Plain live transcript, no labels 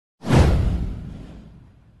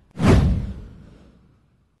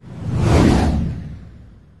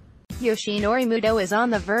Yoshinori Muto is on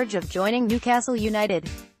the verge of joining Newcastle United.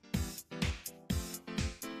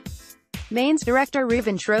 Mainz Director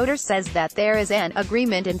Rouven Schroder says that there is an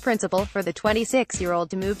agreement in principle for the 26-year-old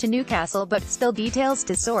to move to Newcastle, but still details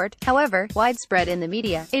to sort. However, widespread in the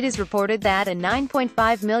media, it is reported that a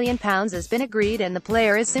 £9.5 million has been agreed and the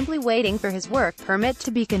player is simply waiting for his work permit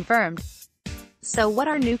to be confirmed. So what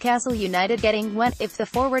are Newcastle United getting if the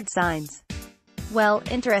forward signs? Well,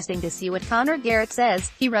 interesting to see what Conor Garratt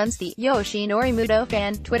says. He runs the Yoshinori Muto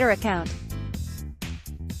Fan Twitter account.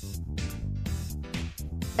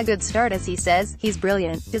 A good start, as he says. He's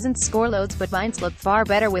brilliant, doesn't score loads but Mainz look far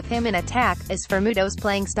better with him in attack. As for Muto's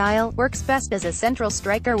playing style, works best as a central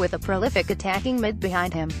striker with a prolific attacking mid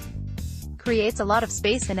behind him. Creates a lot of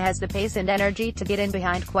space and has the pace and energy to get in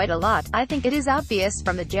behind quite a lot. I think it is obvious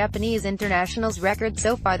from the Japanese international's record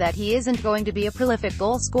so far that he isn't going to be a prolific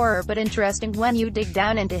goal scorer, but interesting when you dig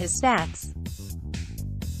down into his stats.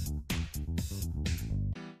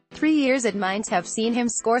 3 years at Mainz have seen him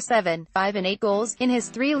score 7, 5 and 8 goals in his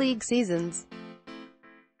 3 league seasons.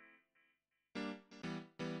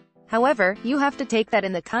 However, you have to take that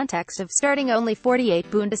in the context of starting only 48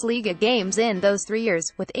 Bundesliga games in those 3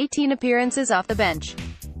 years, with 18 appearances off the bench.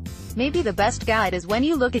 Maybe the best guide is when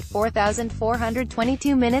you look at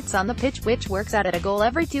 4,422 minutes on the pitch, which works out at a goal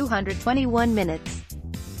every 221 minutes.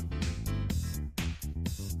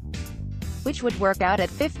 Which would work out at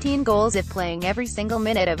 15 goals if playing every single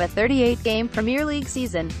minute of a 38-game Premier League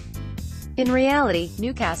season. In reality,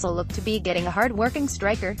 Newcastle look to be getting a hard-working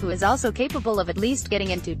striker who is also capable of at least getting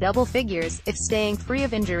into double figures, if staying free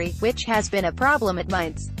of injury, which has been a problem at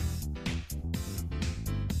Mainz.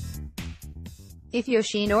 If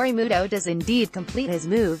Yoshinori Muto does indeed complete his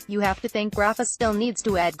move, you have to think Rafa still needs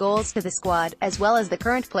to add goals to the squad, as well as the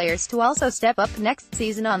current players to also step up next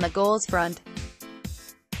season on the goals front.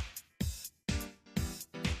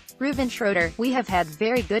 Rouven Schroder: we have had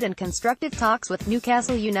very good and constructive talks with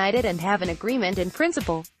Newcastle United and have an agreement in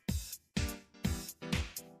principle.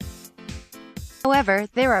 However,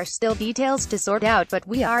 there are still details to sort out, but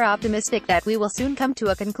we are optimistic that we will soon come to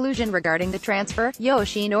a conclusion regarding the transfer.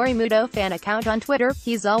 Yoshinori Muto Fan account on Twitter: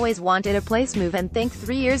 he's always wanted a place move and think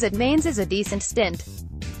 3 years at Mainz is a decent stint.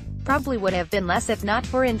 Probably would have been less if not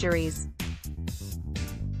for injuries.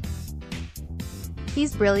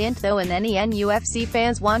 He's brilliant though, and any NUFC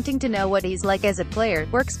fans wanting to know what he's like as a player,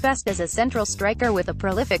 works best as a central striker with a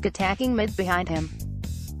prolific attacking mid behind him.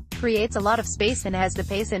 Creates a lot of space and has the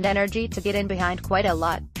pace and energy to get in behind quite a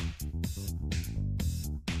lot.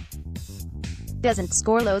 Doesn't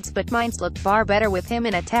score loads but Mainz look far better with him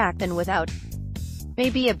in attack than without.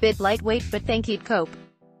 Maybe a bit lightweight but think he'd cope.